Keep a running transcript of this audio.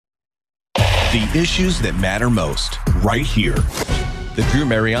The issues that matter most, right here. The Drew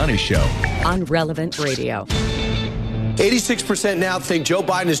Mariani Show. On Relevant Radio. 86% now think Joe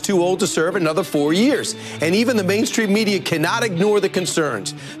Biden is too old to serve another 4 years. And even the mainstream media cannot ignore the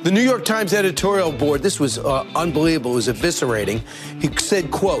concerns. The New York Times editorial board, this was unbelievable, it was eviscerating. He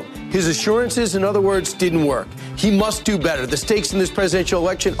said, quote, his assurances, in other words, didn't work. He must do better. The stakes in this presidential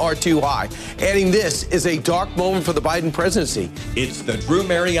election are too high. Adding this is a dark moment for the Biden presidency. It's the Drew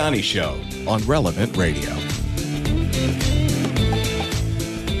Mariani Show on Relevant Radio.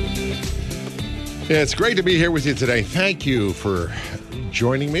 Yeah, it's great to be here with you today. Thank you for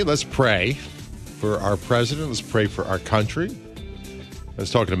joining me. Let's pray for our president. Let's pray for our country. I was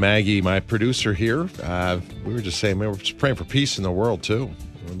talking to Maggie, my producer here. We were just saying, man, we're just praying for peace in the world, too.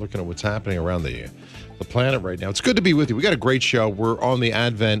 We're looking at what's happening around the planet right now. It's good to be with you. We got a great show. We're on the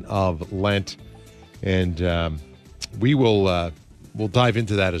advent of Lent, and we'll dive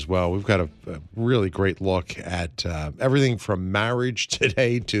into that as well. We've got a really great look at everything from marriage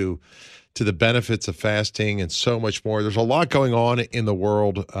today to the benefits of fasting and so much more. There's a lot going on in the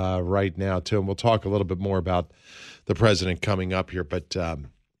world right now, too, and we'll talk a little bit more about the president coming up here. But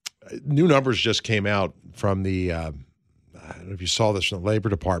new numbers just came out from the, I don't know if you saw this from the Labor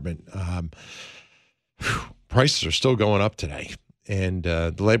Department. Prices are still going up today. And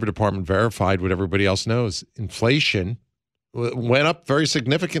the Labor Department verified what everybody else knows. Inflation went up very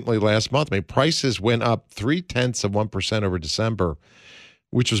significantly last month. I mean, prices went up 0.3% over December,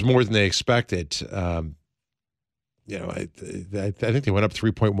 which was more than they expected. I think they went up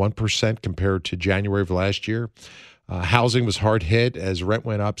 3.1% compared to January of last year. Housing was hard hit as rent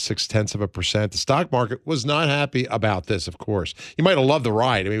went up 0.6%. The stock market was not happy about this, of course. You might have loved the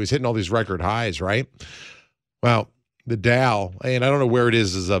ride. I mean, it was hitting all these record highs, right? Well, the Dow, and I don't know where it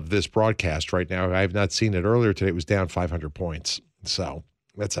is as of this broadcast right now. I have not seen it earlier today. It was down 500 points. So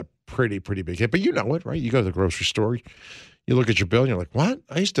that's a pretty big hit. But you know it, right? You go to the grocery store. You look at your bill and you're like, what?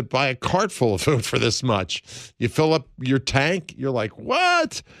 I used to buy a cart full of food for this much. You fill up your tank. You're like,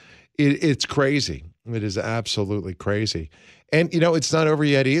 what? It's crazy. It is absolutely crazy. And, it's not over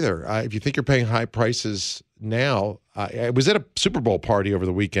yet either. If you think you're paying high prices now, I was at a Super Bowl party over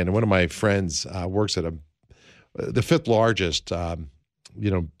the weekend, and one of my friends works at the fifth largest,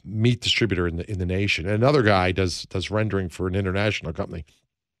 meat distributor in the nation. And another guy does rendering for an international company.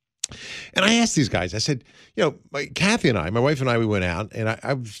 And I asked these guys, I said, Kathy and I, my wife and I, we went out, and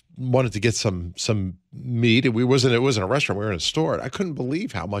I wanted to get some meat. It wasn't a restaurant. We were in a store. I couldn't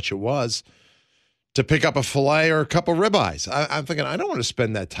believe how much it was to pick up a filet or a couple ribeyes. I'm thinking, I don't want to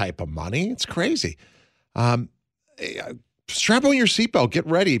spend that type of money. It's crazy. Strap on your seatbelt. Get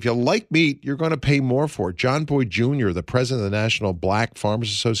ready. If you like meat, you're going to pay more for it. John Boyd Jr., the president of the National Black Farmers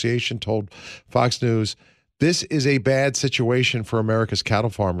Association, told Fox News, this is a bad situation for America's cattle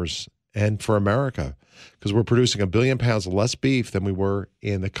farmers and for America because we're producing 1 billion pounds less beef than we were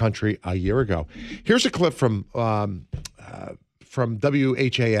in the country a year ago. Here's a clip from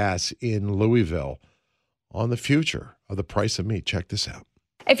WHAS in Louisville on the future of the price of meat. Check this out.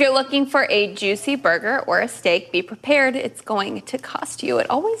 If you're looking for a juicy burger or a steak, be prepared. It's going to cost you. It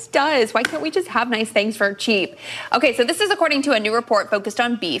always does. Why can't we just have nice things for cheap? Okay, so this is according to a new report focused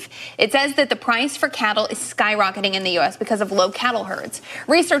on beef. It says that the price for cattle is skyrocketing in the U.S. because of low cattle herds.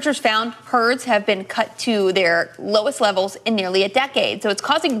 Researchers found herds have been cut to their lowest levels in nearly a decade. So it's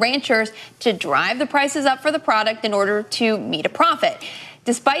causing ranchers to drive the prices up for the product in order to meet a profit.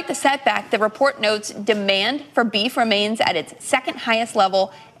 Despite the setback, the report notes demand for beef remains at its second highest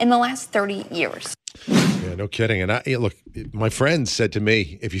level in the last 30 years. Yeah, no kidding. And look, my friend said to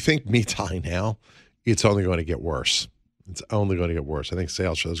me, if you think meat's high now, it's only going to get worse. It's only going to get worse. I think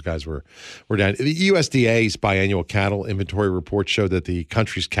sales for those guys were down. The USDA's biannual cattle inventory report showed that the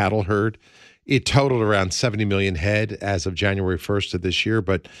country's cattle herd, it totaled around 70 million head as of January 1st of this year.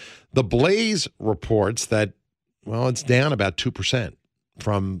 But the Blaze reports that, it's down about 2%.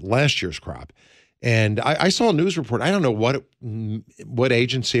 From last year's crop. And I saw a news report. I don't know what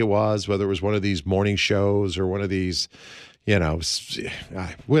agency it was, whether it was one of these morning shows or one of these,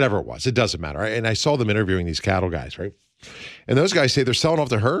 whatever it was. It doesn't matter. And I saw them interviewing these cattle guys, right? And those guys say they're selling off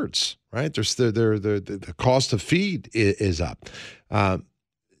their herds, right? The cost of feed is up.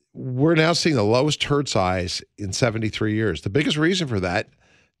 We're now seeing the lowest herd size in 73 years. The biggest reason for that,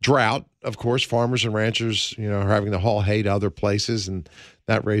 drought, of course. Farmers and ranchers, are having to haul hay to other places, and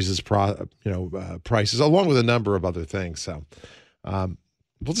that raises prices, along with a number of other things. So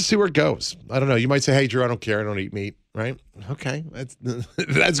we'll just see where it goes. I don't know. You might say, hey, Drew, I don't care. I don't eat meat, right? Okay,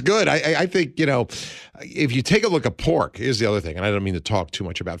 that's good. I think, if you take a look at pork, here's the other thing, and I don't mean to talk too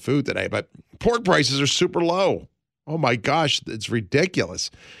much about food today, but pork prices are super low. Oh my gosh, it's ridiculous.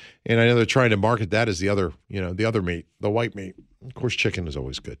 And I know they're trying to market that as the other meat, the white meat. Of course, chicken is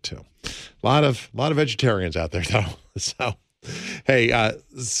always good too. A lot of vegetarians out there though. So, hey,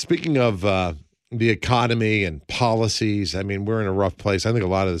 speaking of the economy and policies, I mean, we're in a rough place. I think a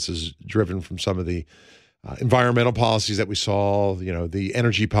lot of this is driven from some of the environmental policies that we saw, the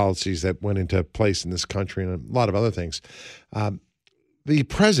energy policies that went into place in this country and a lot of other things. The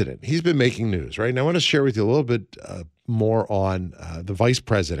president, he's been making news, right? And I want to share with you a little bit more on the vice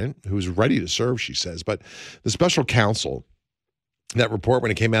president, who's ready to serve, she says. But the special counsel, that report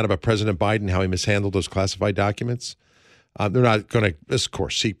when it came out about President Biden, how he mishandled those classified documents, they're not going to, of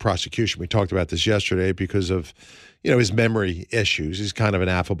course, seek prosecution. We talked about this yesterday because of, his memory issues. He's kind of an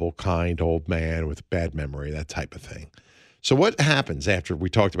affable, kind old man with bad memory, that type of thing. So what happens after we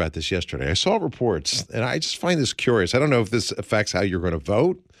talked about this yesterday? I saw reports, and I just find this curious. I don't know if this affects how you're going to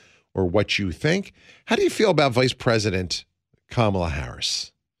vote or what you think. How do you feel about Vice President Kamala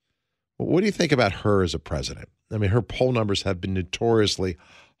Harris? What do you think about her as a president? I mean, her poll numbers have been notoriously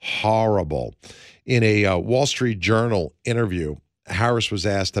horrible. In a Wall Street Journal interview, Harris was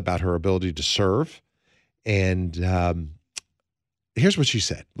asked about her ability to serve. And here's what she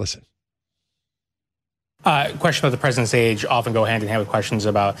said. Listen. Questions about the president's age often go hand in hand with questions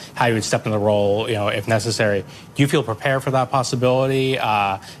about how you would step in the role, if necessary. Do you feel prepared for that possibility?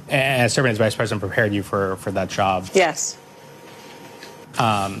 And serving as vice president prepared you for that job? Yes.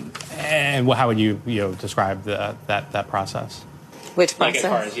 And how would you, describe that process? Which process? Like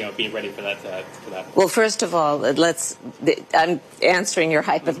as far as being ready for that. Well, first of all, I'm answering your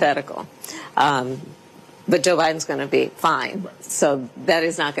hypothetical. But Joe Biden's going to be fine. So that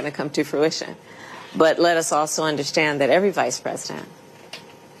is not going to come to fruition. But let us also understand that every vice president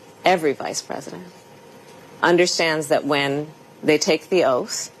understands that when they take the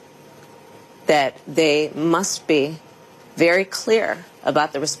oath, that they must be very clear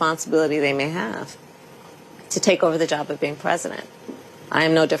about the responsibility they may have to take over the job of being president. I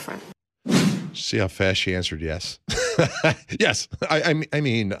am no different. See how fast she answered yes. Yes. I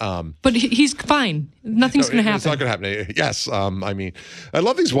mean. But he's fine. Nothing's going to happen. It's not going to happen. Yes. I mean, I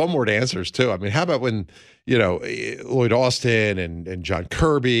love these one-word answers, too. I mean, how about when, Lloyd Austin and John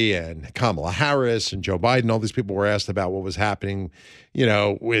Kirby and Kamala Harris and Joe Biden, all these people were asked about what was happening,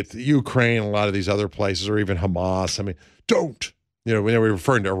 with Ukraine and a lot of these other places, or even Hamas. I mean, don't. When they were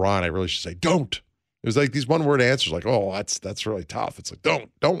referring to Iran, I really should say, don't. It was like these one-word answers, like, oh, that's really tough. It's like,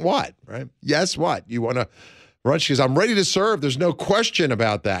 don't what, right? Yes, what? You want to run? She goes, I'm ready to serve. There's no question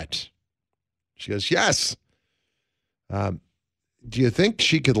about that. She goes, yes. Do you think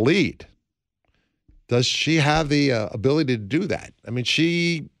she could lead? Does she have the ability to do that? I mean,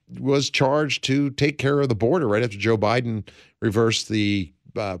 she was charged to take care of the border right after Joe Biden reversed the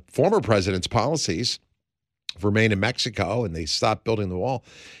former president's policies of remain in Mexico, and they stopped building the wall.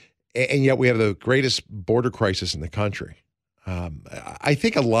 And yet we have the greatest border crisis in the country. I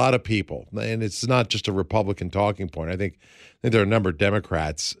think a lot of people, and it's not just a Republican talking point, I think there are a number of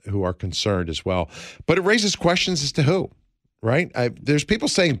Democrats who are concerned as well. But it raises questions as to who, right? There's people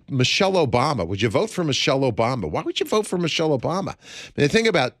saying Michelle Obama. Would you vote for Michelle Obama? Why would you vote for Michelle Obama? I mean, the thing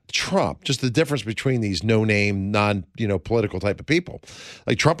about Trump, just the difference between these no-name, political type of people.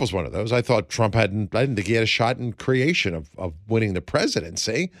 Like Trump was one of those. I thought Trump I didn't think he had a shot in creation of winning the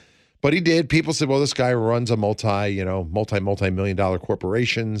presidency. But he did. People said, well, this guy runs a multi-million dollar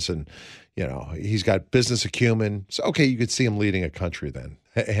corporations, and, he's got business acumen. So, okay, you could see him leading a country then,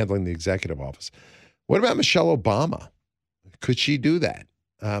 handling the executive office. What about Michelle Obama? Could she do that?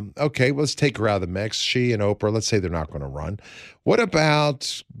 Okay, well, let's take her out of the mix. She and Oprah, let's say they're not going to run. What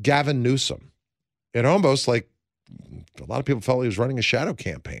about Gavin Newsom? It almost like a lot of people felt he was running a shadow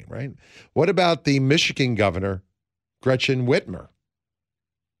campaign, right? What about the Michigan governor, Gretchen Whitmer?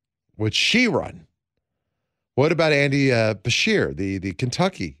 Would she run? What about Andy Beshear, the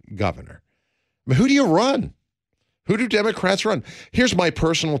Kentucky governor? I mean, who do you run? Who do Democrats run? Here's my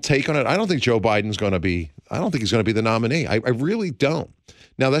personal take on it. I don't think Joe Biden's going to be, I don't think he's going to be the nominee. I really don't.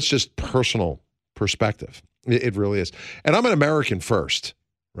 Now, that's just personal perspective. It really is. And I'm an American first,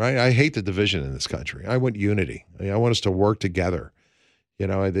 right? I hate the division in this country. I want unity. I want us to work together.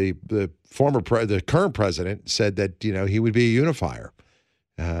 The current president said that, he would be a unifier.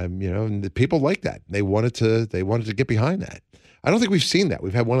 And the people like that. They wanted to get behind that. I don't think we've seen that.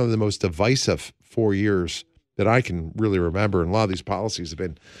 We've had one of the most divisive 4 years that I can really remember, and a lot of these policies have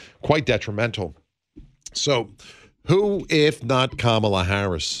been quite detrimental. So who, if not Kamala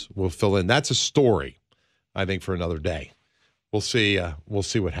Harris, will fill in? That's a story, I think, for another day. We'll see. We'll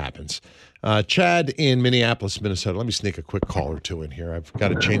see what happens. Chad in Minneapolis, Minnesota. Let me sneak a quick call or two in here. I've got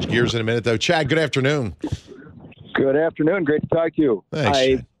to change gears in a minute, though. Chad, good afternoon. Good afternoon. Great to talk to you. Thanks, I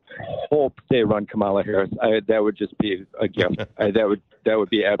Chad. hope they run Kamala Harris. That would just be a gift. That would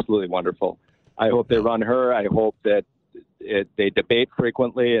be absolutely wonderful. I hope they run her. I hope that they debate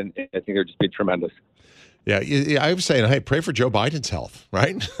frequently, and I think it would just be tremendous. Yeah, I was saying, hey, pray for Joe Biden's health,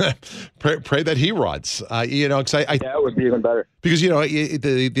 right? pray that he runs. Because that would be even better. Because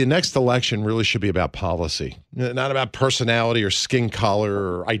the next election really should be about policy, not about personality or skin color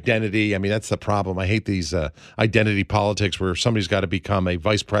or identity. I mean, that's the problem. I hate these identity politics where somebody's got to become a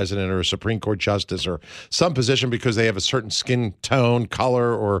vice president or a Supreme Court justice or some position because they have a certain skin tone,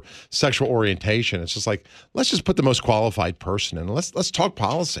 color, or sexual orientation. It's just like, let's just put the most qualified person in. Let's talk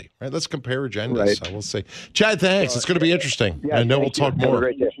policy, right? Let's compare agendas. Right. So we'll see. Chad, thanks. It's going to be interesting. Yeah, I know we'll talk more. Have a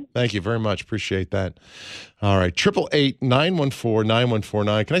great day. Thank you very much. Appreciate that. All right.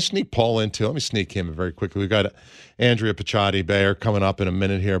 888-914-9149. Can I sneak Paul in too? Let me sneak him very quickly. We've got Andrea Picciotti Bayer coming up in a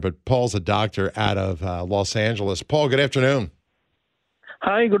minute here, but Paul's a doctor out of Los Angeles. Paul, good afternoon.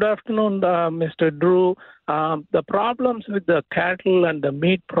 Hi, good afternoon, Mr. Drew. The problems with the cattle and the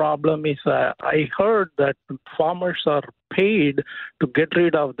meat problem is I heard that farmers are paid to get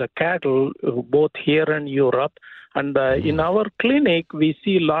rid of the cattle, both here and Europe. And in our clinic, we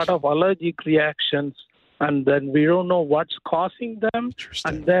see a lot of allergic reactions, and then we don't know what's causing them.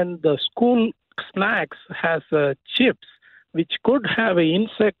 And then the school snacks has chips, which could have an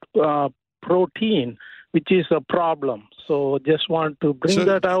insect protein, which is a problem. So just want to bring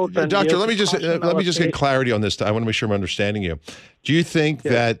that out. And doctor, let me just get clarity on this. I want to make sure I'm understanding you. Do you think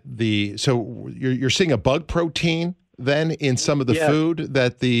that you're seeing a bug protein then in some of the food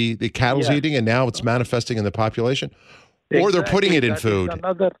that the cattle's eating, and now it's manifesting in the population, or they're putting it in food?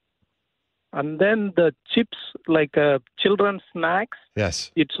 And then the chips, like children's snacks.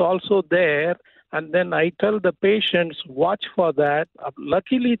 Yes, it's also there. And then I tell the patients, watch for that.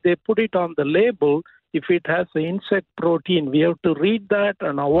 Luckily, they put it on the label. If it has the insect protein, we have to read that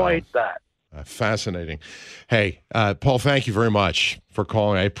and avoid that. Fascinating. Hey, Paul, thank you very much for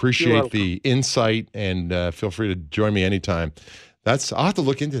calling. I appreciate the insight, and feel free to join me anytime. I'll have to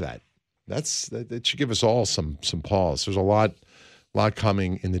look into that. That should give us all some pause. There's a lot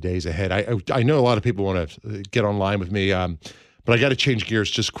coming in the days ahead. I know a lot of people want to get online with me, but I got to change gears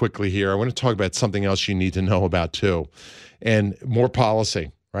just quickly here. I want to talk about something else you need to know about too, and more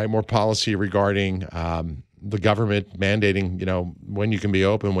policy. Right, more policy regarding the government mandating, when you can be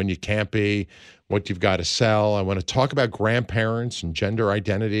open, when you can't be, what you've got to sell. I want to talk about grandparents and gender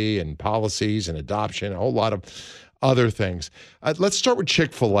identity and policies and adoption, a whole lot of other things. Let's start with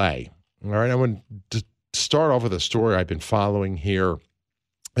Chick-fil-A. All right, I want to start off with a story I've been following here.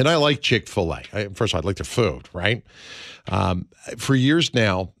 And I like Chick-fil-A. First of all, I like their food, right? For years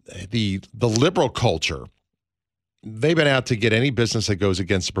now, the liberal culture, they've been out to get any business that goes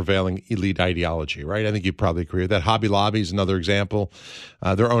against the prevailing elite ideology, right? I think you'd probably agree with that. Hobby Lobby is another example.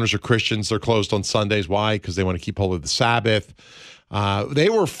 Their owners are Christians. They're closed on Sundays. Why? Because they want to keep hold of the Sabbath. They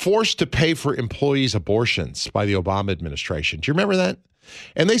were forced to pay for employees' abortions by the Obama administration. Do you remember that?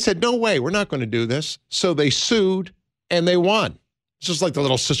 And they said, no way, we're not going to do this. So they sued, and they won. It's just like the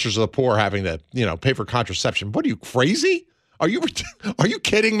Little Sisters of the Poor having to, pay for contraception. What, are you crazy? Are you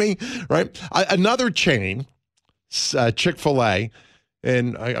kidding me? Right? Another chain, Chick-fil-A,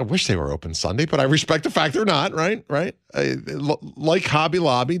 and I wish they were open Sunday, but I respect the fact they're not, right? Like Hobby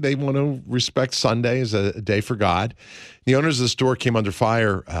Lobby, they want to respect Sunday as a day for God. The owners of the store came under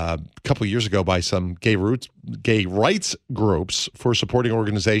fire a couple of years ago by some gay rights groups for supporting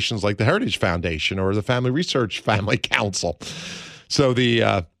organizations like the Heritage Foundation or the Family Research Family Council. So they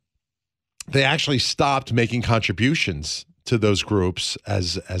actually stopped making contributions to those groups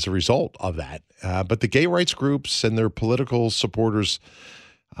as a result of that. But the gay rights groups and their political supporters,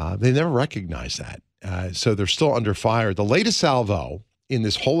 they never recognized that. So they're still under fire. The latest salvo in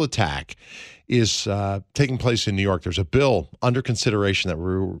this whole attack is taking place in New York. There's a bill under consideration that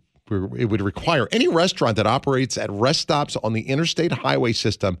it would require any restaurant that operates at rest stops on the interstate highway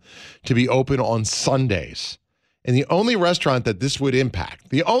system to be open on Sundays. And the only restaurant that this would impact,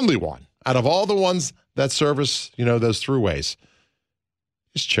 the only one out of all the ones that service, those throughways,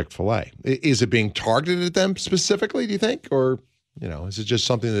 is Chick-fil-A. Is it being targeted at them specifically, do you think? Or, is it just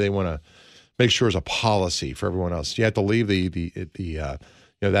something that they want to make sure is a policy for everyone else? You have to leave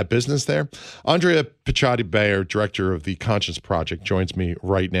that business there. Andrea Picciotti Bayer, director of the Conscience Project, joins me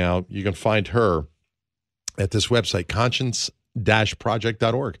right now. You can find her at this website,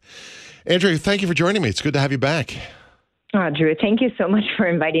 conscience-project.org. Andrea, thank you for joining me. It's good to have you back. Drew, thank you so much for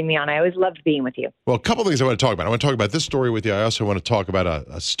inviting me on. I always loved being with you. Well, a couple of things I want to talk about. I want to talk about this story with you. I also want to talk about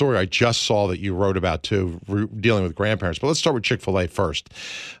a story I just saw that you wrote about, too, dealing with grandparents. But let's start with Chick-fil-A first.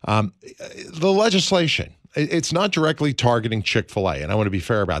 The legislation, It's not directly targeting Chick-fil-A, and I want to be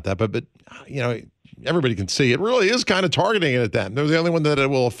fair about that, but everybody can see it really is kind of targeting it at them. They're the only one that it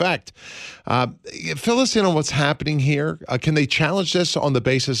will affect. Fill us in on what's happening here. Can they challenge this on the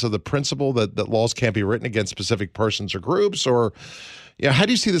basis of the principle that laws can't be written against specific persons or groups? Or how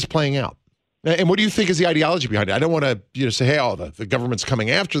do you see this playing out? And what do you think is the ideology behind it? I don't want to say, hey, the government's coming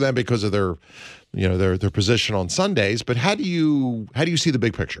after them because of their position on Sundays. But how do you see the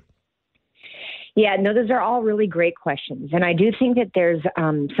big picture? Yeah, no, those are all really great questions. And I do think that there's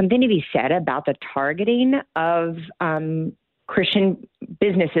something to be said about the targeting of Christian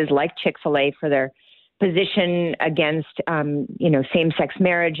businesses like Chick-fil-A for their position against, same-sex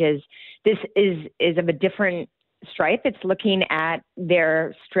marriages. This is of a different stripe. It's looking at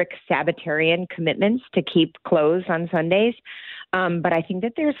their strict Sabbatarian commitments to keep closed on Sundays. But I think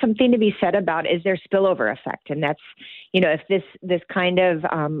that there's something to be said about is there spillover effect. And that's, if this kind of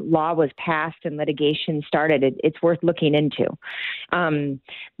law was passed and litigation started, it's worth looking into.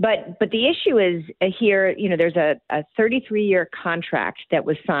 But the issue is here, there's a 33-year contract that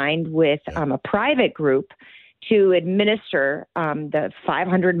was signed with a private group to administer the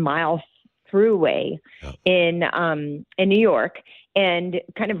 500-mile thruway in New York and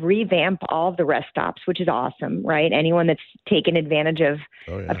kind of revamp all of the rest stops, which is awesome, right? Anyone that's taken advantage of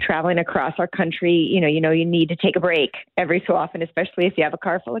traveling across our country, you need to take a break every so often, especially if you have a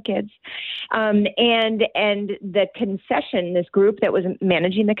car full of kids. And the concession, this group that was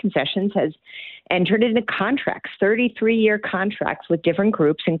managing the concessions has entered into contracts, 33-year contracts with different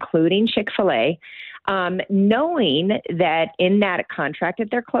groups, including Chick-fil-A, knowing that in that contract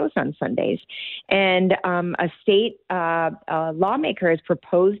that they're closed on Sundays. And a state lawmaker has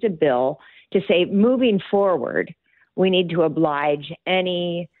proposed a bill to say, moving forward, we need to oblige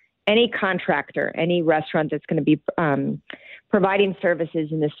any contractor, any restaurant that's going to be providing services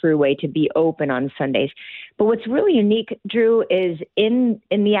in this thruway to be open on Sundays. But what's really unique, Drew, is in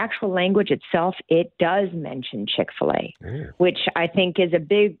the actual language itself, it does mention Chick-fil-A, which I think is a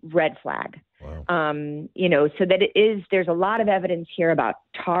big red flag. Wow. So that there's a lot of evidence here about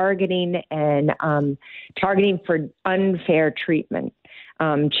targeting and targeting for unfair treatment.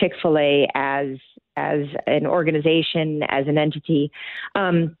 Chick-fil-A as an organization, as an entity.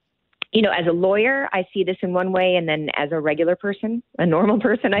 As a lawyer, I see this in one way, and then as a regular person, a normal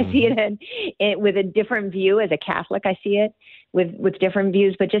person, I see it with a different view. As a Catholic, I see it with different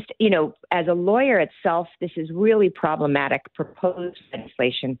views. But just, as a lawyer itself, this is really problematic proposed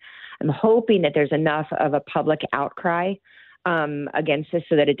legislation. I'm hoping that there's enough of a public outcry against this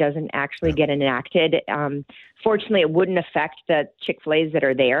so that it doesn't actually get enacted. Fortunately, it wouldn't affect the Chick-fil-A's that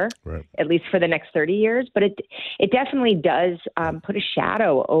are there, at least for the next 30 years. But it definitely does put a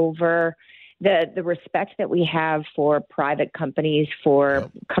shadow over the respect that we have for private companies,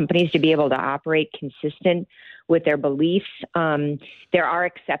 for companies to be able to operate consistent with their beliefs. There are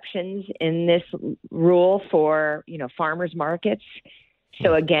exceptions in this rule for, farmers markets.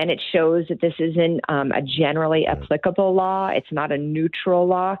 So again, it shows that this isn't a generally applicable law. It's not a neutral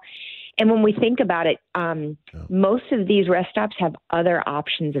law. And when we think about it, most of these rest stops have other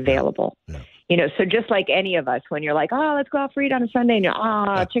options available. So just like any of us, when you're like, let's go out for eat on a Sunday, and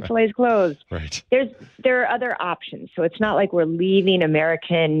you're, Chick-fil-A is closed. Right. There are other options. So it's not like we're leaving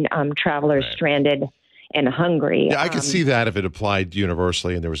American travelers stranded and hungry. Yeah, I could see that if it applied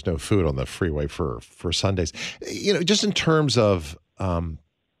universally and there was no food on the freeway for Sundays. Just in terms of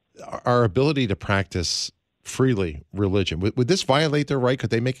our ability to practice freely religion, would this violate their right? Could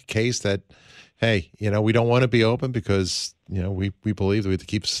they make a case that, hey, we don't want to be open because, we believe that we have to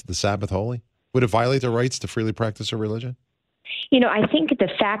keep the Sabbath holy? Would it violate their rights to freely practice their religion? I think the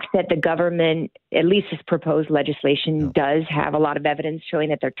fact that the government, at least this proposed legislation, does have a lot of evidence showing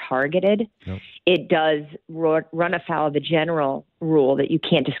that they're targeted, it does run afoul of the general rule that you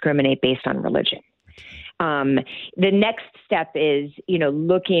can't discriminate based on religion. The next step is,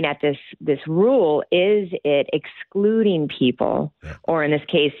 looking at this rule, is it excluding people, or in this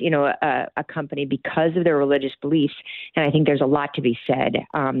case, a company because of their religious beliefs? And I think there's a lot to be said.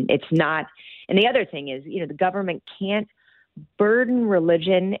 It's not. And the other thing is, the government can't burden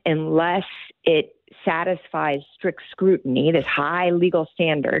religion unless it satisfies strict scrutiny, this high legal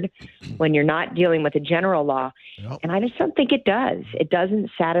standard, when you're not dealing with a general law. And I just don't think it does. It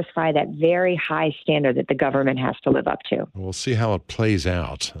doesn't satisfy that very high standard that the government has to live up to. We'll see how it plays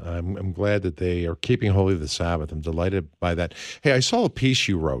out. I'm glad that they are keeping holy the Sabbath. I'm delighted by that. Hey, I saw a piece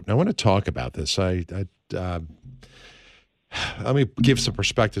you wrote, and I want to talk about this. Let me give some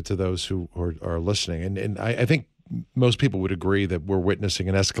perspective to those who are listening. And I think most people would agree that we're witnessing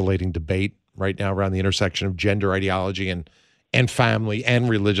an escalating debate right now around the intersection of gender ideology and family and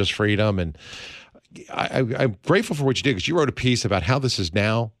religious freedom. And, I'm grateful for what you did, because you wrote a piece about how this has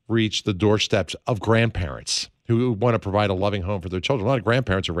now reached the doorsteps of grandparents who want to provide a loving home for their children. A lot of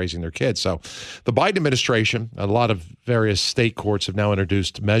grandparents are raising their kids. So the Biden administration, a lot of various state courts have now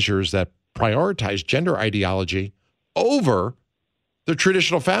introduced measures that prioritize gender ideology over the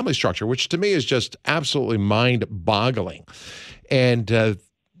traditional family structure, which to me is just absolutely mind-boggling. And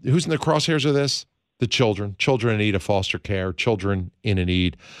who's in the crosshairs of this? The children in need of foster care, children in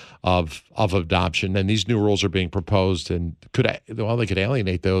need of adoption. And these new rules are being proposed, and they could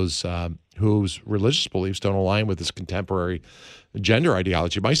alienate those whose religious beliefs don't align with this contemporary gender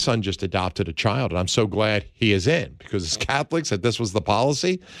ideology. My son just adopted a child, and I'm so glad he is in, because as Catholics, if this was the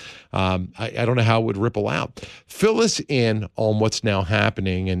policy, I don't know how it would ripple out. Fill us in on what's now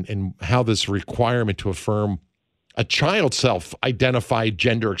happening and how this requirement to affirm a child's self-identified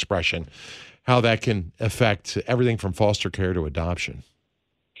gender expression, how that can affect everything from foster care to adoption.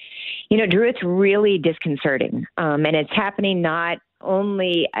 Drew, it's really disconcerting. And it's happening not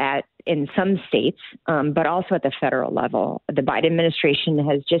only in some states, but also at the federal level. The Biden administration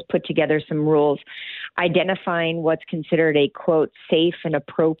has just put together some rules identifying what's considered a, quote, safe and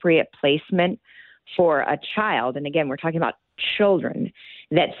appropriate placement for a child. And again, we're talking about children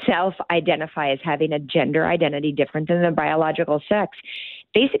that self-identify as having a gender identity different than their biological sex,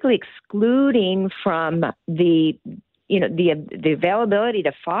 basically excluding from the availability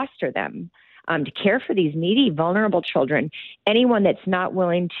to foster them, to care for these needy, vulnerable children, anyone that's not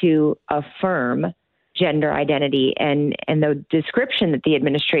willing to affirm gender identity. And the description that the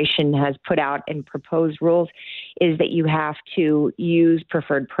administration has put out in proposed rules is that you have to use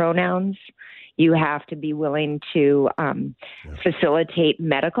preferred pronouns. You have to be willing to facilitate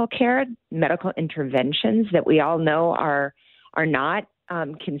medical care, medical interventions that we all know are not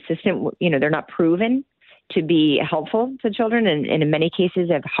consistent. They're not proven to be helpful to children, and in many cases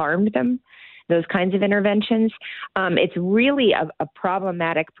have harmed them. Those kinds of interventions. It's really a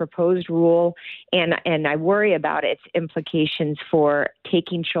problematic proposed rule, and I worry about its implications for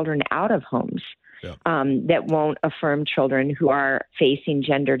taking children out of homes that won't affirm children who are facing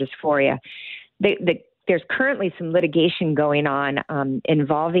gender dysphoria. There's currently some litigation going on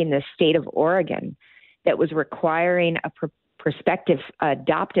involving the state of Oregon that was requiring a prospective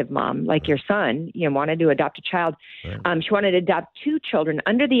adoptive mom, like your son, wanted to adopt a child. Right. She wanted to adopt 2 children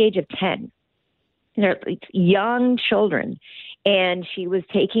under the age of 10. They're young children. And she was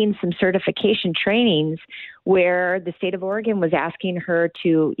taking some certification trainings where the state of Oregon was asking her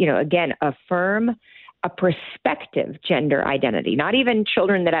to, again, affirm a prospective gender identity, not even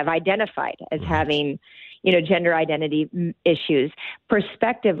children that have identified as having, gender identity issues,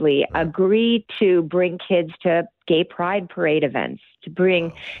 prospectively agree to bring kids to gay pride parade events, to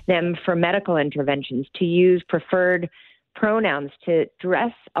bring them for medical interventions, to use preferred pronouns, to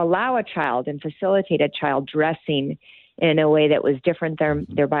allow a child and facilitate a child dressing in a way that was different than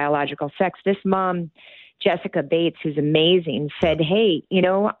their biological sex. This mom, Jessica Bates, who's amazing, said, hey,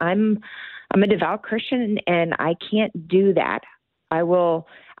 I'm a devout Christian and I can't do that. I will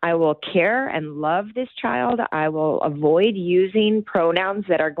care and love this child. I will avoid using pronouns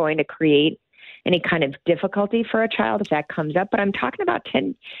that are going to create any kind of difficulty for a child if that comes up. But I'm talking about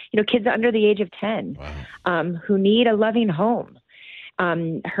 10, kids under the age of 10 who need a loving home.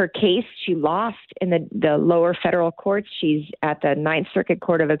 Her case, she lost in the lower federal courts. She's at the Ninth Circuit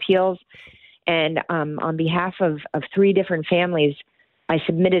Court of Appeals. And on behalf of 3 different families, I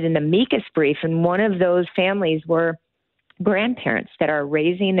submitted an amicus brief. And one of those families were grandparents that are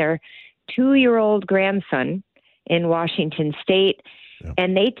raising their 2-year-old grandson in Washington State. Yeah.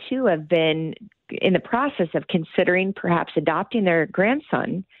 And they too have been in the process of considering perhaps adopting their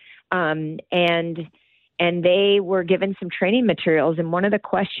grandson. And they were given some training materials. And one of the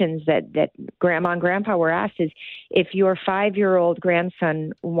questions that grandma and grandpa were asked is, if your 5-year-old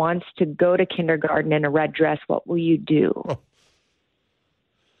grandson wants to go to kindergarten in a red dress, what will you do? Oh.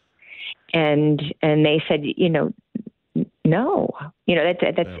 And they said, no, that's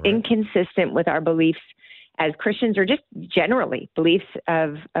right. Inconsistent with our beliefs as Christians, or just generally beliefs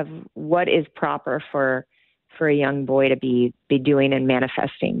of what is proper for a young boy to be doing and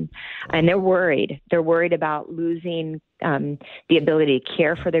manifesting. And they're worried. They're worried about losing the ability to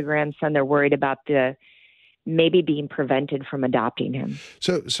care for their grandson. They're worried about maybe being prevented from adopting him.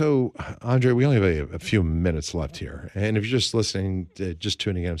 So Andre, we only have a few minutes left here. And if you're just listening, just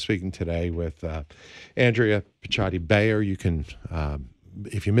tuning in, I'm speaking today with Andrea Picciotti-Bayer. You can,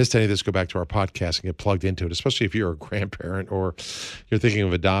 if you missed any of this, go back to our podcast and get plugged into it, especially if you're a grandparent or you're thinking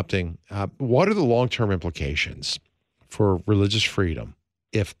of adopting. What are the long-term implications for religious freedom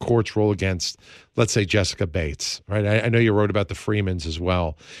if courts rule against, let's say, Jessica Bates, right? I know you wrote about the Freemans as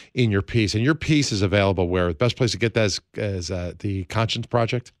well in your piece, and your piece is available where? The best place to get that is the Conscience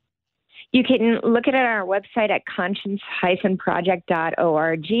Project? You can look at it on our website at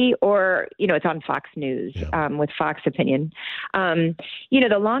conscience-project.org, or, it's on Fox News with Fox Opinion. The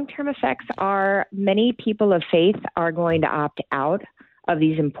long-term effects are many people of faith are going to opt out of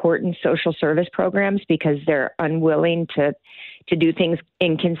these important social service programs because they're unwilling to do things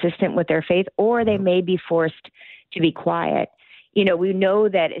inconsistent with their faith, or they may be forced to be quiet. We know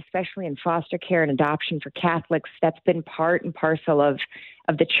that especially in foster care and adoption for Catholics, that's been part and parcel of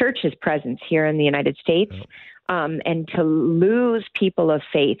the church's presence here in the United States. And to lose people of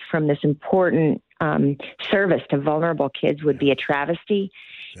faith from this important service to vulnerable kids would be a travesty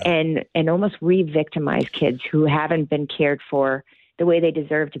and almost re-victimize kids who haven't been cared for the way they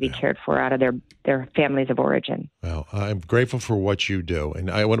deserve to be cared for out of their families of origin. Well, I'm grateful for what you do.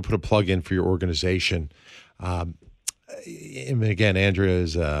 And I want to put a plug in for your organization. And again, Andrea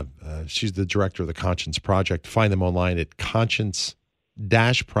is she's the director of the Conscience Project. Find them online at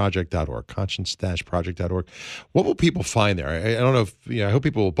conscience-project.org, conscience-project.org. What will people find there? I don't know if, I hope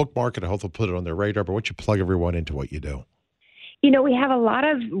people will bookmark it. I hope they'll put it on their radar, but why don't you plug everyone into what you do? We have a lot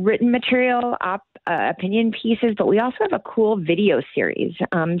of written material, opinion pieces, but we also have a cool video series,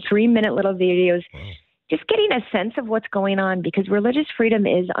 3-minute little videos, just getting a sense of what's going on, because religious freedom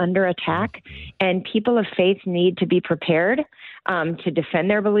is under attack, and people of faith need to be prepared to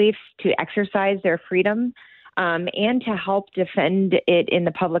defend their beliefs, to exercise their freedom, and to help defend it in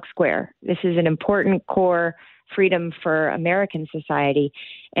the public square. This is an important core freedom for American society,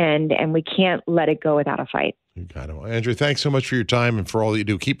 and we can't let it go without a fight. You got it. Andrew, thanks so much for your time and for all that you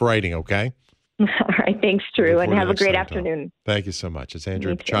do. Keep writing, okay? All right. Thanks, Drew, and have a great afternoon. Thank you so much. It's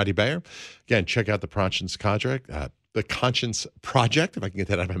Andrea Picciotti-Bayer. Again, check out the Conscience Project, if I can get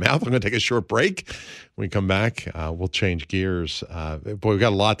that out of my mouth. I'm going to take a short break. When we come back, we'll change gears. Boy, we've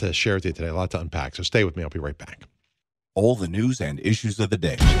got a lot to share with you today, a lot to unpack. So stay with me. I'll be right back. All the news and issues of the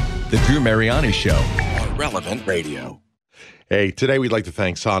day. The Drew Mariani Show on Relevant Radio. Hey, today we'd like to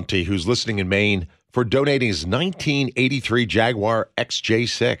thank Santi, who's listening in Maine, for donating his 1983 Jaguar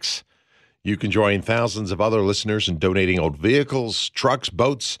XJ6. You can join thousands of other listeners in donating old vehicles, trucks,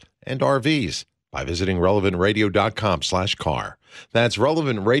 boats, and RVs by visiting relevantradio.com/car. That's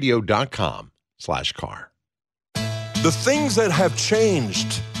relevantradio.com/car. The things that have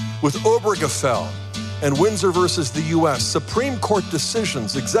changed with Obergefell and Windsor versus the U.S., Supreme Court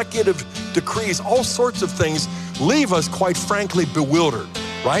decisions, executive decrees, all sorts of things leave us, quite frankly, bewildered,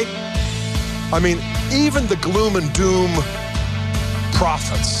 right? I mean, even the gloom and doom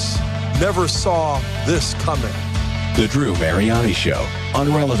prophets never saw this coming. The Drew Mariani Show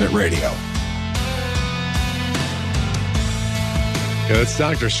on Relevant Radio. Yeah, that's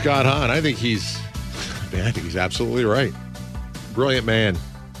Dr. Scott Hahn. I think he's absolutely right. Brilliant man.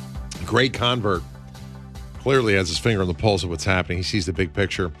 Great convert. Clearly has his finger on the pulse of what's happening. He sees the big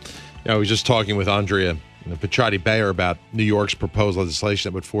picture. I was just talking with Andrea Picciotti-Bayer about New York's proposed legislation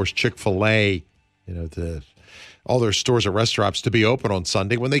that would force Chic-fil-A, to all their stores and restaurants to be open on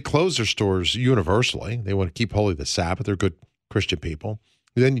Sunday when they close their stores universally. They want to keep holy the Sabbath. They're good Christian people.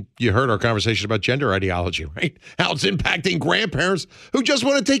 And then you heard our conversation about gender ideology, right? How it's impacting grandparents who just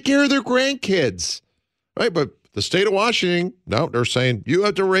want to take care of their grandkids, right? But the state of Washington, no, they're saying you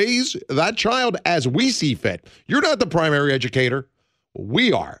have to raise that child as we see fit. You're not the primary educator.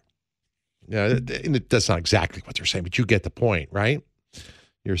 We are. Yeah, that's not exactly what they're saying, but you get the point, right?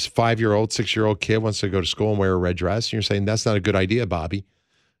 Your 5-year-old, 6-year-old kid wants to go to school and wear a red dress. And you're saying that's not a good idea, Bobby,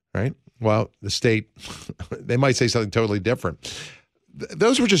 right? Well, the state, they might say something totally different.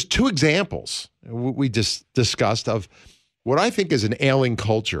 Those were just two examples we just discussed of what I think is an ailing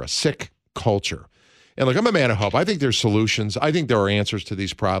culture, a sick culture. And look, I'm a man of hope. I think there's solutions. I think there are answers to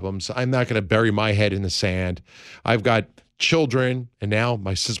these problems. I'm not going to bury my head in the sand. I've got children, and now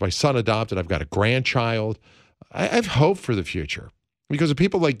since my son adopted, I've got a grandchild. I have hope for the future. Because of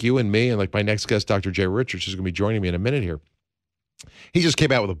people like you and me, and like my next guest, Dr. Jay Richards, who's going to be joining me in a minute here. He just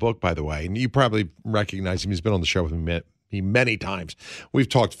came out with a book, by the way, and you probably recognize him. He's been on the show with me many times. We've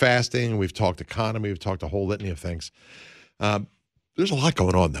talked fasting, we've talked economy, we've talked a whole litany of things. There's a lot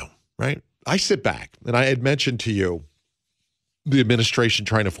going on, though, right? I sit back, and I had mentioned to you the administration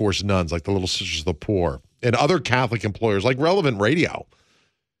trying to force nuns, like the Little Sisters of the Poor, and other Catholic employers, like Relevant Radio.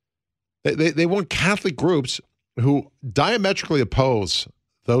 They want Catholic groups who diametrically oppose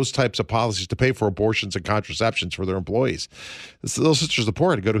those types of policies to pay for abortions and contraceptions for their employees. The Little Sisters of the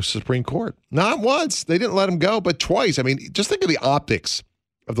Poor had to go to the Supreme Court. Not once. They didn't let them go, but twice. I mean, just think of the optics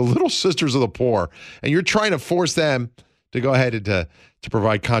of the Little Sisters of the Poor, and you're trying to force them to go ahead and to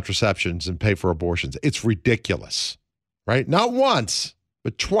provide contraceptions and pay for abortions. It's ridiculous, right? Not once,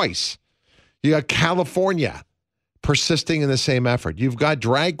 but twice. You got California persisting in the same effort. You've got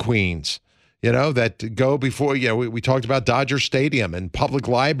drag queens, that go before, we talked about Dodger Stadium and public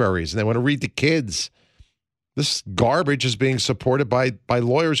libraries, and they want to read to kids. This garbage is being supported by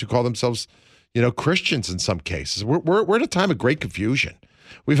lawyers who call themselves, Christians in some cases. We're at a time of great confusion.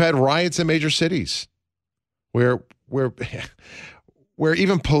 We've had riots in major cities where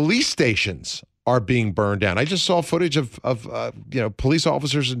even police stations are being burned down. I just saw footage of police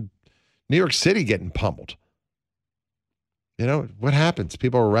officers in New York City getting pummeled. What happens?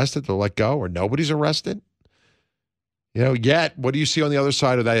 People are arrested, they're let go, or nobody's arrested. Yet what do you see on the other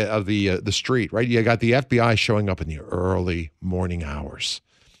side of the street, right? You got the FBI showing up in the early morning hours.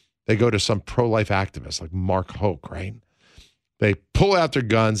 They go to some pro-life activist like Mark Hoke, right? They pull out their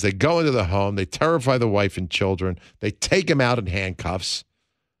guns, they go into the home, they terrify the wife and children, they take him out in handcuffs.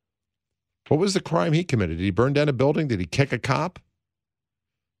 What was the crime he committed? Did he burn down a building? Did he kick a cop?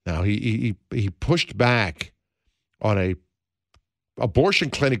 No, he pushed back on a abortion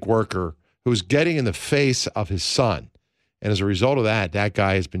clinic worker who was getting in the face of his son. And as a result of that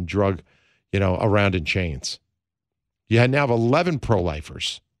guy has been drugged, around in chains. You now have 11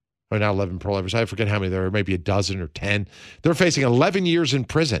 pro-lifers. Or not 11 pro-lifers. I forget how many there are, maybe a dozen or 10. They're facing 11 years in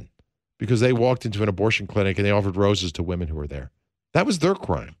prison because they walked into an abortion clinic and they offered roses to women who were there. That was their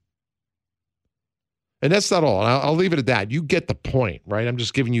crime. And that's not all. I'll leave it at that. You get the point, right? I'm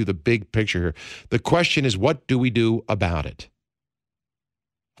just giving you the big picture here. The question is, what do we do about it?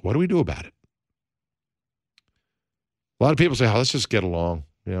 What do we do about it? A lot of people say, let's just get along.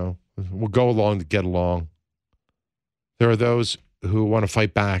 We'll go along to get along. There are those who want to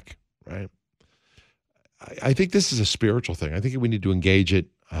fight back, right? I think this is a spiritual thing. I think we need to engage it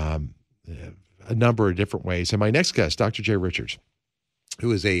a number of different ways. And my next guest, Dr. Jay Richards,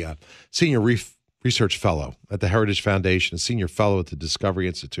 who is a senior research fellow at the Heritage Foundation, a senior fellow at the Discovery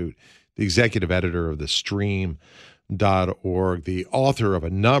Institute, the executive editor of the Stream.org, the author of a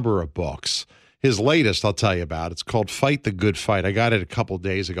number of books. His latest, I'll tell you about, it's called Fight the Good Fight. I got it a couple of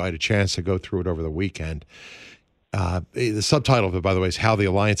days ago. I had a chance to go through it over the weekend. The subtitle of it, by the way, is How the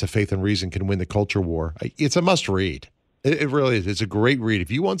Alliance of Faith and Reason Can Win the Culture War. It's a must read. It really is. It's a great read.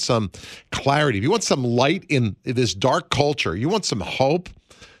 If you want some clarity, if you want some light in this dark culture, you want some hope,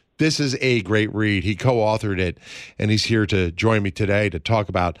 this is a great read. He co-authored it, and he's here to join me today to talk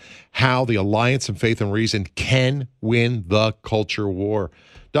about how the Alliance of Faith and Reason can win the culture war.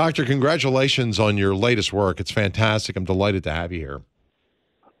 Doctor, congratulations on your latest work. It's fantastic. I'm delighted to have you here.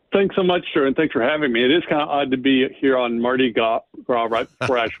 Thanks so much, sir, and thanks for having me. It is kind of odd to be here on Mardi Gras right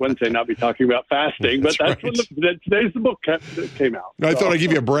before Ash Wednesday, not be talking about fasting, but that's right. When today's the book came out. I thought I'd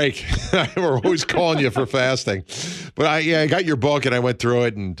give you a break. We're always calling you for fasting. But I got your book, and I went through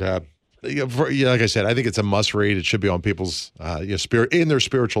it, and like I said, I think it's a must-read. It should be on people's in their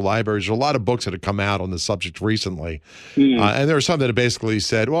spiritual libraries. There's a lot of books that have come out on the subject recently, and there are some that have basically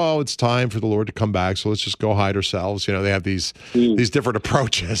said, well, it's time for the Lord to come back, so let's just go hide ourselves. They have these different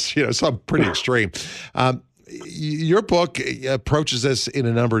approaches, some pretty extreme. Your book approaches this in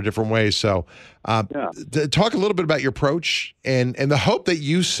a number of different ways. So talk a little bit about your approach and the hope that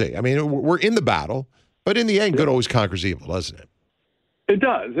you see. I mean, we're in the battle, but in the end, good always conquers evil, doesn't it? It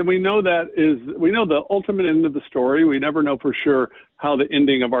does, and we know the ultimate end of the story. We never know for sure how the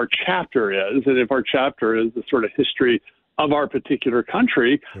ending of our chapter is, and if our chapter is the sort of history of our particular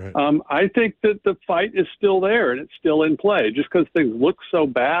country, right. I think that the fight is still there and it's still in play. Just because things look so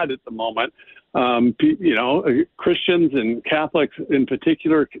bad at the moment, Christians and Catholics in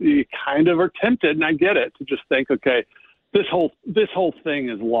particular kind of are tempted, and I get it, to just think, okay, this whole thing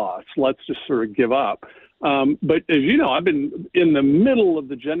is lost. Let's just sort of give up. But as you know, I've been in the middle of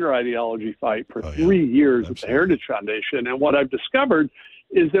the gender ideology fight for 3 years at the Heritage Foundation. And what I've discovered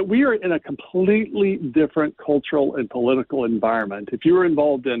is that we are in a completely different cultural and political environment. If you were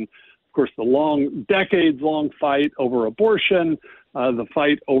involved in, of course, the decades-long fight over abortion, the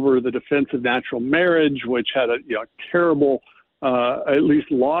fight over the defense of natural marriage, which had a terrible at least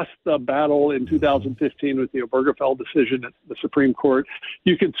lost the battle in 2015 with the Obergefell decision at the Supreme Court,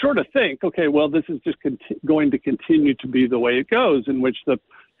 you could sort of think, okay, well, this is just going to continue to be the way it goes, in which the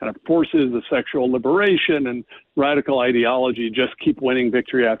kind of forces of sexual liberation and radical ideology just keep winning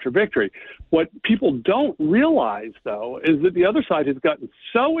victory after victory. What people don't realize, though, is that the other side has gotten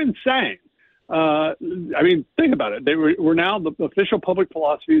so insane. Think about it. We're now the official public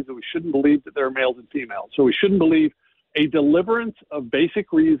philosophy is that we shouldn't believe that there are males and females. So we shouldn't believe a deliverance of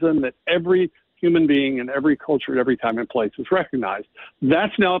basic reason that every human being in every culture at every time and place is recognized.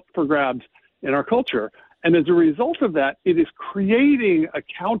 That's now up for grabs in our culture. And as a result of that, it is creating a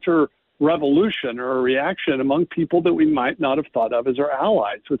counter revolution or a reaction among people that we might not have thought of as our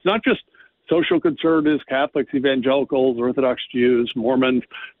allies. So it's not just social conservatives, Catholics, evangelicals, Orthodox Jews, Mormons,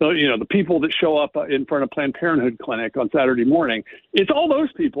 the people that show up in front of Planned Parenthood clinic on Saturday morning. It's all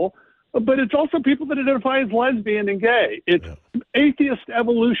those people, but it's also people that identify as lesbian and gay. It's atheist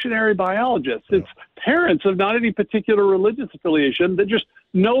evolutionary biologists. It's parents of not any particular religious affiliation that just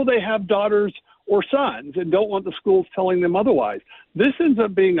know they have daughters or sons and don't want the schools telling them otherwise. This ends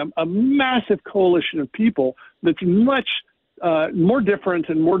up being a massive coalition of people that's much more different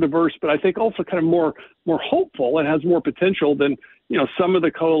and more diverse, but I think also kind of more hopeful and has more potential than some of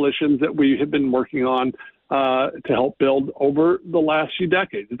the coalitions that we have been working on to help build over the last few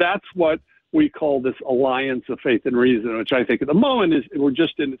decades. That's what we call this alliance of faith and reason, which I think at the moment we're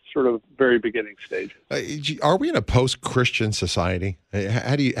just in its sort of very beginning stage. Are we in a post-Christian society?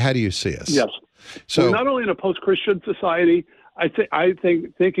 How do you see us? Yes. So we're not only in a post-Christian society. I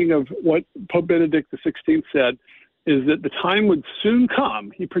think thinking of what Pope Benedict XVI said is that the time would soon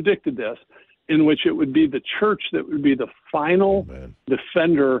come. He predicted this, in which it would be the church that would be the final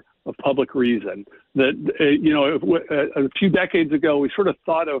defender of public reason. That, a few decades ago, we sort of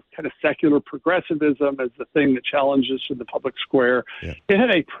thought of kind of secular progressivism as the thing that challenges in the public square. Yeah. It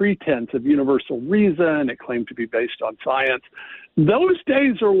had a pretense of universal reason. It claimed to be based on science. Those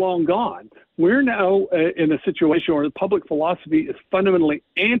days are long gone. We're now in a situation where the public philosophy is fundamentally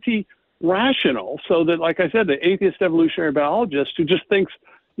anti-rational, so that, like I said, the atheist evolutionary biologist who just thinks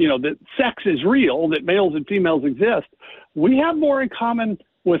that sex is real, that males and females exist, we have more in common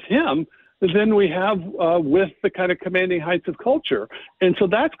with him than we have with the kind of commanding heights of culture. And so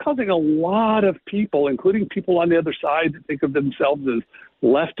that's causing a lot of people, including people on the other side, that think of themselves as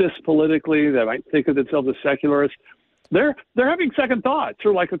leftists politically, that might think of themselves as secularists. They're having second thoughts.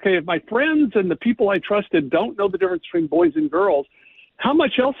 They're like, okay, if my friends and the people I trusted don't know the difference between boys and girls, how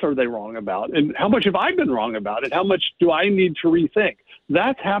much else are they wrong about? And how much have I been wrong about? And how much do I need to rethink?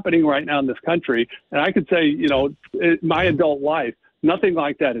 That's happening right now in this country. And I could say, in my adult life, nothing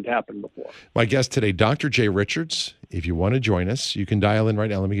like that had happened before. My guest today, Dr. Jay Richards. If you want to join us, you can dial in right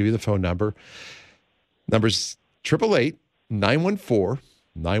now. Let me give you the phone number. Number's 888-914-9149.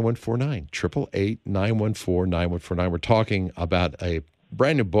 888-914-9149. We're talking about a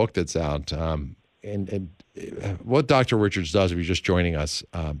brand new book that's out. And what Dr. Richards does, if you're just joining us,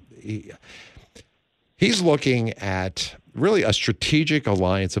 he's looking at really a strategic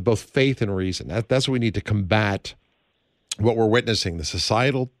alliance of both faith and reason. That's what we need to combat what we're witnessing, the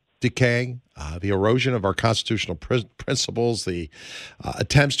societal decay, the erosion of our constitutional principles, the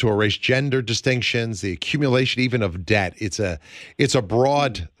attempts to erase gender distinctions, the accumulation even of debt. It's a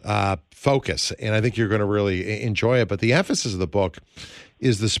broad focus, and I think you're going to really enjoy it. But the emphasis of the book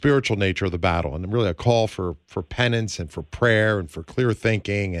is the spiritual nature of the battle, and really a call for penance and for prayer and for clear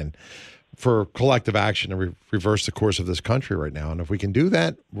thinking and for collective action to reverse the course of this country right now. And if we can do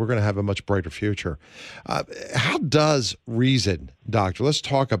that, we're going to have a much brighter future. How does reason, Doctor, let's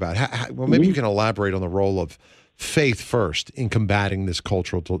talk about, maybe you can elaborate on the role of faith first in combating this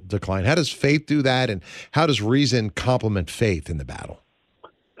cultural decline. How does faith do that, and how does reason complement faith in the battle?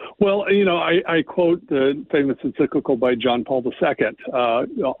 Well, I quote the famous encyclical by John Paul II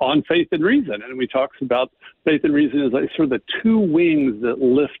on faith and reason, and he talks about faith and reason as like sort of the two wings that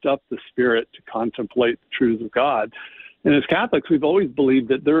lift up the spirit to contemplate the truths of God. And as Catholics, we've always believed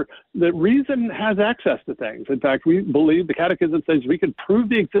that reason has access to things. In fact, we believe the Catechism says we can prove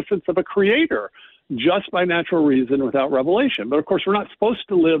the existence of a creator just by natural reason without revelation. But of course, we're not supposed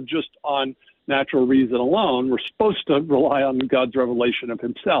to live just on natural reason alone. We're supposed to rely on God's revelation of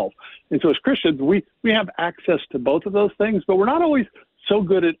himself. And so as Christians, we have access to both of those things, but we're not always so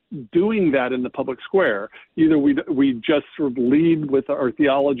good at doing that in the public square. Either we just sort of lead with our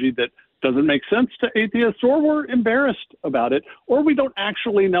theology that doesn't make sense to atheists, or we're embarrassed about it, or we don't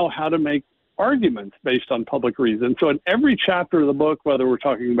actually know how to make arguments based on public reason. So in every chapter of the book, whether we're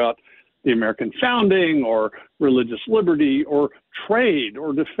talking about the American founding or religious liberty or trade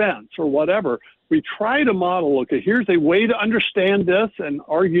or defense or whatever, we try to model, okay, here's a way to understand this and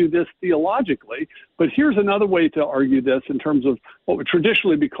argue this theologically, but here's another way to argue this in terms of what would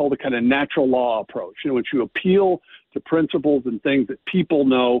traditionally be called a kind of natural law approach, in which you appeal to principles and things that people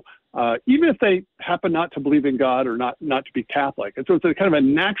know, even if they happen not to believe in God or not to be Catholic. And so it's a kind of a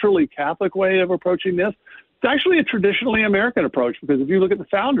naturally Catholic way of approaching this. It's actually a traditionally American approach, because if you look at the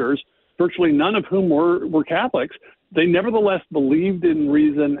founders, virtually none of whom were Catholics, they nevertheless believed in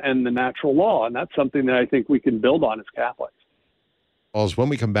reason and the natural law. And that's something that I think we can build on as Catholics. When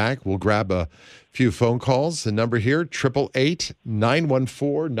we come back, we'll grab a few phone calls. The number here,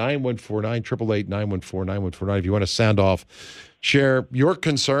 888-914-9149, 888-914-9149. If you want to sound off, share your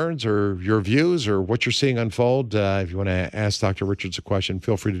concerns or your views or what you're seeing unfold. If you want to ask Dr. Richards a question,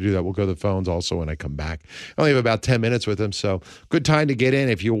 feel free to do that. We'll go to the phones also when I come back. I only have about 10 minutes with him, so good time to get in.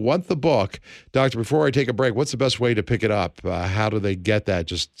 If you want the book, Doctor, before I take a break, what's the best way to pick it up? How do they get that?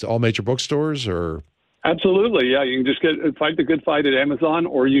 Just all major bookstores or... Absolutely, yeah. You can just get Fight the Good Fight at Amazon,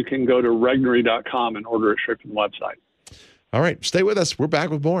 or you can go to regnery.com and order it straight from the website. All right, stay with us. We're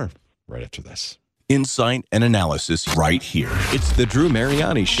back with more right after this. Insight and analysis right here. It's the Drew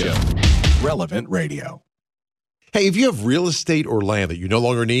Mariani Show. Relevant Radio. Hey, if you have real estate or land that you no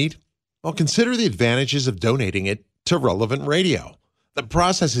longer need, well, consider the advantages of donating it to Relevant Radio. The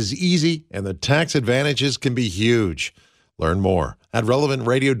process is easy, and the tax advantages can be huge. Learn more at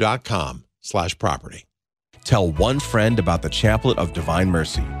relevantradio.com/property. Tell one friend about the Chaplet of Divine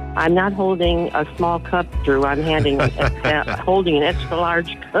Mercy. I'm not holding a small cup, Drew. I'm holding an extra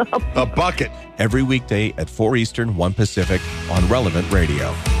large cup. A bucket. Every weekday at 4 Eastern, 1 Pacific on Relevant Radio.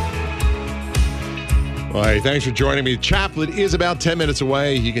 All right, thanks for joining me. Chaplet is about 10 minutes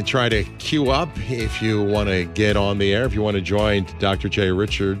away. You can try to queue up if you want to get on the air, if you want to join Dr. Jay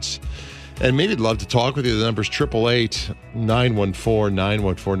Richards. And maybe I'd love to talk with you. The number's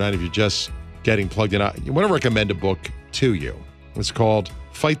 888-914-9149 if you're just getting plugged in. I want to recommend a book to you. It's called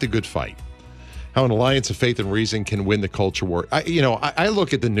Fight the Good Fight. How an alliance of faith and reason can win the culture war. I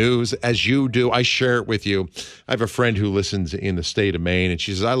look at the news as you do. I share it with you. I have a friend who listens in the state of Maine, and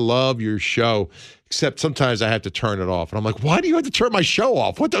she says, I love your show, except sometimes I have to turn it off. And I'm like, why do you have to turn my show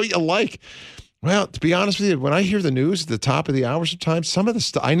off? What don't you like? Well, to be honest with you, when I hear the news at the top of the hour sometimes, some of the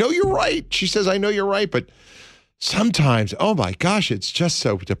stuff, I know you're right. She says, I know you're right, but sometimes, oh my gosh, it's just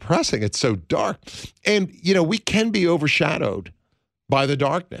so depressing. It's so dark. And, we can be overshadowed by the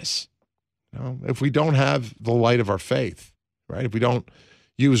darkness. If we don't have the light of our faith, right? If we don't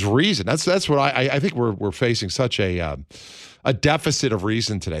use reason, that's what I think we're facing such a deficit of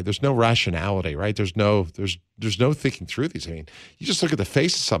reason today. There's no rationality, right? There's no thinking through these. I mean, you just look at the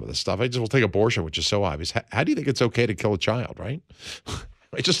face of some of this stuff. Will take abortion, which is so obvious. How do you think it's okay to kill a child, right?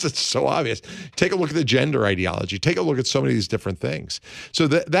 It's so obvious. Take a look at the gender ideology. Take a look at so many of these different things. So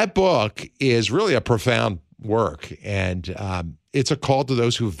that book is really a profound work, and it's a call to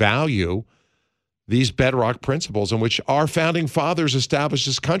those who value these bedrock principles in which our founding fathers established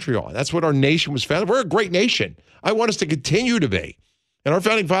this country on. That's what our nation was founded. We're a great nation. I want us to continue to be. And our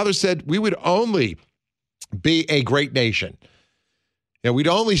founding fathers said we would only be a great nation. We'd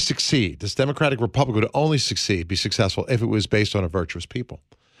only succeed. This democratic republic would only be successful if it was based on a virtuous people.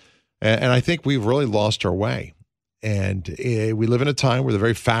 And I think we've really lost our way. And we live in a time where the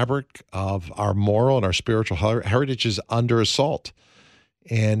very fabric of our moral and our spiritual heritage is under assault.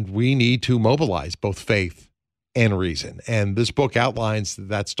 And we need to mobilize both faith and reason. And this book outlines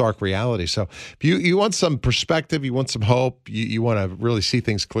that stark reality. So if you want some perspective, you want some hope, you want to really see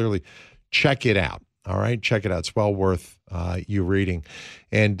things clearly, check it out. All right, check it out. It's well worth you reading.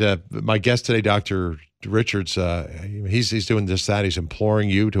 And my guest today, Dr. Richards, he's doing just that. He's imploring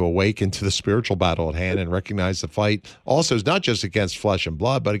you to awaken to the spiritual battle at hand and recognize the fight also is not just against flesh and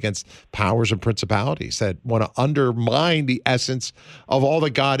blood, but against powers and principalities that want to undermine the essence of all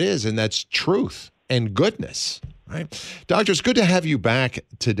that God is, and that's truth and goodness. Right, Doctor, it's good to have you back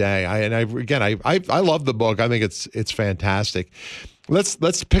today. I love the book. I think it's fantastic.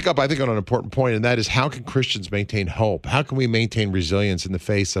 Let's pick up, I think, on an important point, and that is how can Christians maintain hope? How can we maintain resilience in the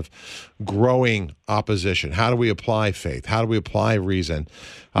face of growing opposition? How do we apply faith? How do we apply reason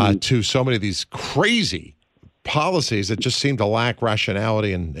to so many of these crazy policies that just seem to lack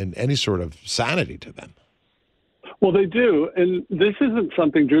rationality and any sort of sanity to them? Well, they do. And this isn't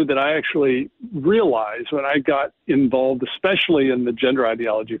something, Drew, that I actually realized when I got involved, especially in the gender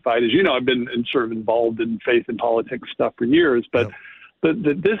ideology fight. As you know, I've been sort of involved in faith and politics stuff for years, but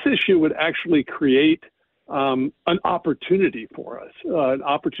this issue would actually create an opportunity for us, an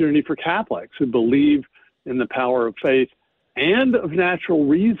opportunity for Catholics who believe in the power of faith and of natural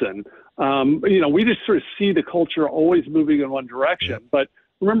reason. We just sort of see the culture always moving in one direction, but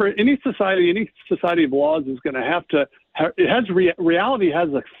remember, any society of laws is going to have to. Reality has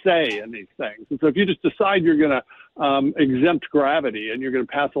a say in these things, and so if you just decide you're going to exempt gravity and you're going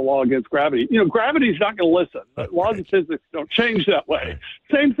to pass a law against gravity, gravity is not going to listen. Laws of physics don't change that way.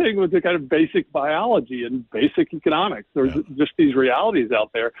 Same thing with the kind of basic biology and basic economics. There's just these realities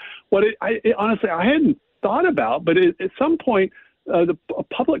out there. Honestly, I hadn't thought about, but at some point. The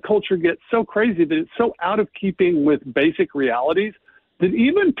public culture gets so crazy that it's so out of keeping with basic realities that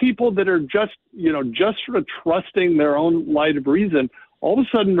even people that are just sort of trusting their own light of reason all of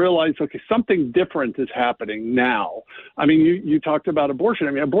a sudden realize, okay, something different is happening now. I mean, you talked about abortion.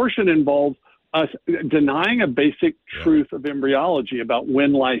 I mean, abortion involves us denying a basic truth of embryology about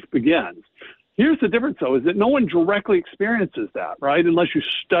when life begins. Here's the difference, though, is that no one directly experiences that, right? Unless you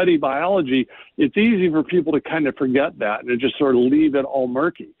study biology, it's easy for people to kind of forget that and just sort of leave it all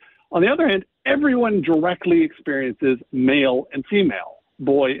murky. On the other hand, everyone directly experiences male and female,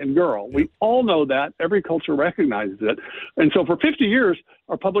 boy and girl. We all know that. Every culture recognizes it. And so for 50 years,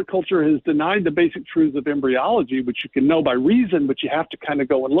 our public culture has denied the basic truths of embryology, which you can know by reason, but you have to kind of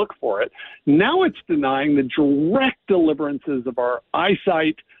go and look for it. Now it's denying the direct deliverances of our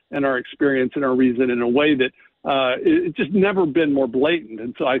eyesight and our experience and our reason in a way that it's just never been more blatant.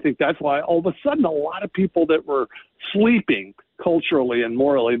 And so I think that's why all of a sudden a lot of people that were sleeping culturally and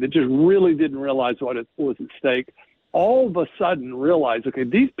morally that just really didn't realize what it was at stake, all of a sudden realize, okay,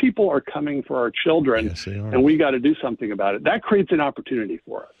 these people are coming for our children, yes, and we got to do something about it. That creates an opportunity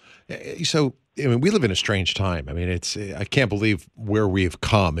for us. So, I mean, we live in a strange time. I mean, I can't believe where we've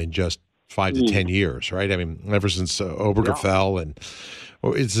come in just 5 to 10 years, right? I mean, ever since Obergefell and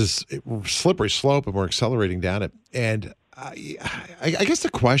it's this slippery slope, and we're accelerating down it. And I guess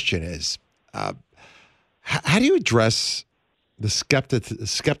the question is, how do you address the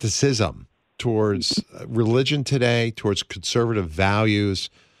skepticism towards religion today, towards conservative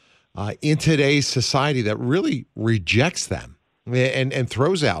values in today's society that really rejects them and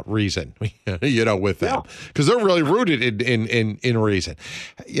throws out reason, with them, because they're really rooted in reason.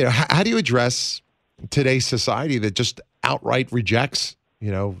 How do you address today's society that just outright rejects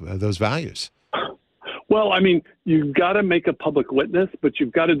those values? Well, I mean, you've got to make a public witness, but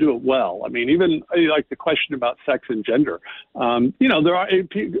you've got to do it well. I mean, even like the question about sex and gender, there are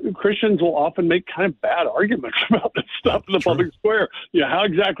Christians will often make kind of bad arguments about this stuff in the public square. How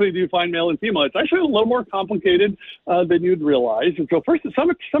exactly do you find male and female? It's actually a little more complicated than you'd realize. And so first,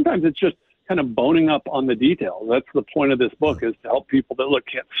 sometimes it's just kind of boning up on the details. That's the point of this book, is to help people that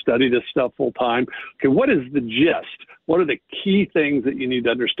can't study this stuff full time. Okay, what is the gist? What are the key things that you need to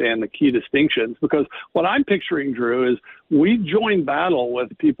understand, the key distinctions? Because what I'm picturing, Drew, is we join battle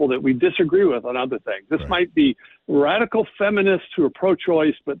with people that we disagree with on other things. This might be radical feminists who are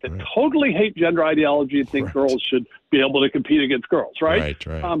pro-choice, but that totally hate gender ideology and think girls should be able to compete against girls, right?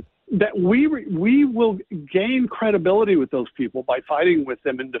 That we will gain credibility with those people by fighting with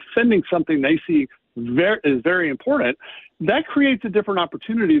them and defending something they see is very important. That creates a different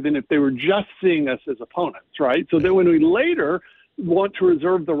opportunity than if they were just seeing us as opponents, right? So that when we later want to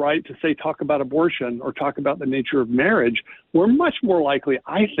reserve the right to, say, talk about abortion or talk about the nature of marriage, we're much more likely,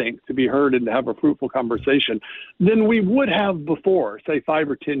 I think, to be heard and to have a fruitful conversation than we would have before, say,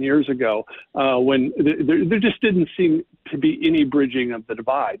 5 or 10 years ago, when there just didn't seem to be any bridging of the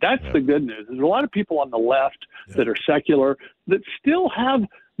divide. That's the good news. There's a lot of people on the left that are secular that still have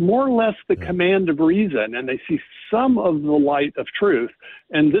more or less the command of reason, and they see some of the light of truth.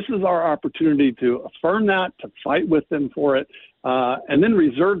 And this is our opportunity to affirm that, to fight with them for it, and then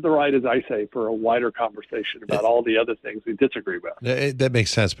reserve the right, as I say, for a wider conversation about all the other things we disagree with. That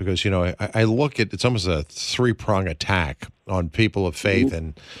makes sense because, I look at it's almost a three-prong attack on people of faith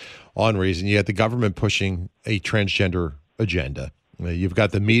and on reason. You have the government pushing a transgender agenda. You've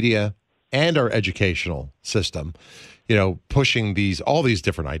got the media and our educational system, pushing all these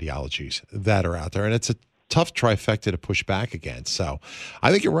different ideologies that are out there. And it's a tough trifecta to push back against. So I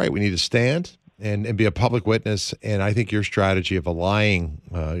think you're right. We need to stand and be a public witness. And I think your strategy of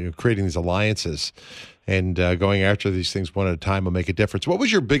creating these alliances and going after these things one at a time will make a difference. What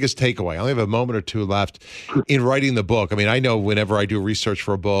was your biggest takeaway? I only have a moment or two left in writing the book. I mean, I know whenever I do research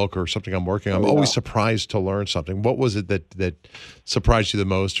for a book or something I'm working on, I'm always surprised to learn something. What was it that surprised you the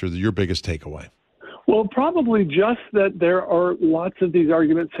most, or your biggest takeaway? Well, probably just that there are lots of these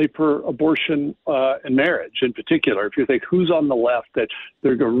arguments, say, for abortion and marriage in particular. If you think who's on the left that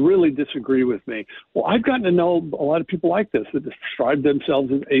they're going to really disagree with me. Well, I've gotten to know a lot of people like this that describe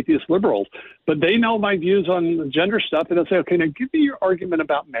themselves as atheist liberals, but they know my views on the gender stuff, and they'll say, okay, now give me your argument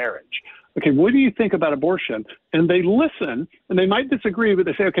about marriage. Okay, what do you think about abortion? And they listen, and they might disagree, but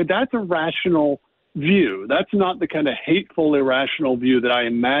they say, okay, that's a rational view. That's not the kind of hateful, irrational view that I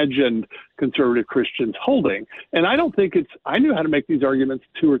imagined conservative Christians holding. And I don't think I knew how to make these arguments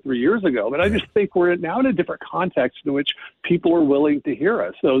 2 or 3 years ago, but I just think we're now in a different context in which people are willing to hear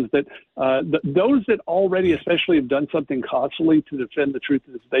us. Those that already especially have done something costly to defend the truth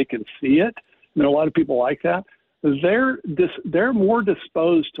as they can see it, and there are a lot of people like that, they're more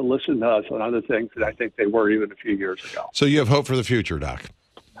disposed to listen to us on other things than I think they were even a few years ago. So you have hope for the future, Doc?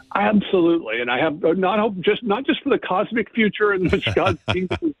 Absolutely, and I have not just for the cosmic future and which God's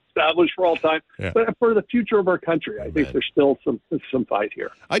kingdom is established for all time, but for the future of our country. I think there's still some fight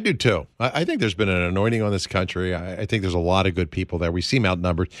here. I do too. I think there's been an anointing on this country. I think there's a lot of good people there. We seem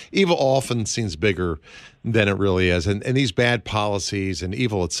outnumbered. Evil often seems bigger than it really is, and these bad policies and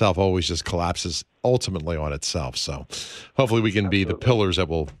evil itself always just collapses ultimately on itself. So, hopefully, we can be the pillars that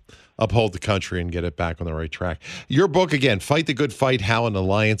will uphold the country and get it back on the right track. Your book, again, Fight the Good Fight, How an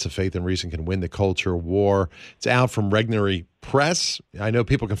Alliance of Faith and Reason Can Win the Culture War. It's out from Regnery Press. I know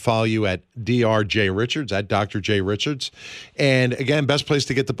people can follow you at Dr. J. Richards, at Dr. J. Richards. And again, best place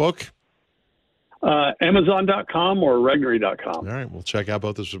to get the book? Amazon.com or Regnery.com. All right, we'll check out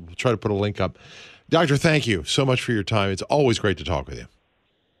both those. We'll try to put a link up. Doctor, thank you so much for your time. It's always great to talk with you.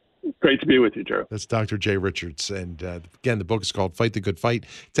 Great to be with you, Drew. That's Dr. J. Richards. And again, the book is called Fight the Good Fight.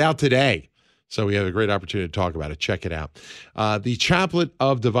 It's out today, so we have a great opportunity to talk about it. Check it out. The Chaplet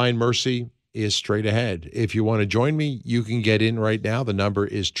of Divine Mercy is straight ahead. If you want to join me, you can get in right now. The number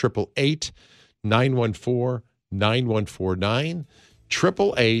is 888-914-9149,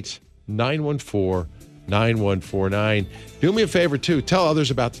 888-914-9149. Do me a favor, too. Tell others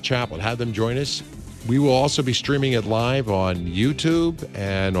about the Chaplet. Have them join us. We will also be streaming it live on YouTube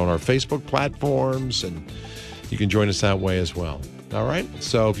and on our Facebook platforms, and you can join us that way as well. All right?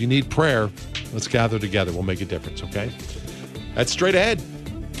 So if you need prayer, let's gather together. We'll make a difference, okay? That's straight ahead.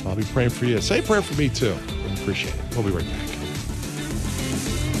 I'll be praying for you. Say a prayer for me, too. I appreciate it. We'll be right back.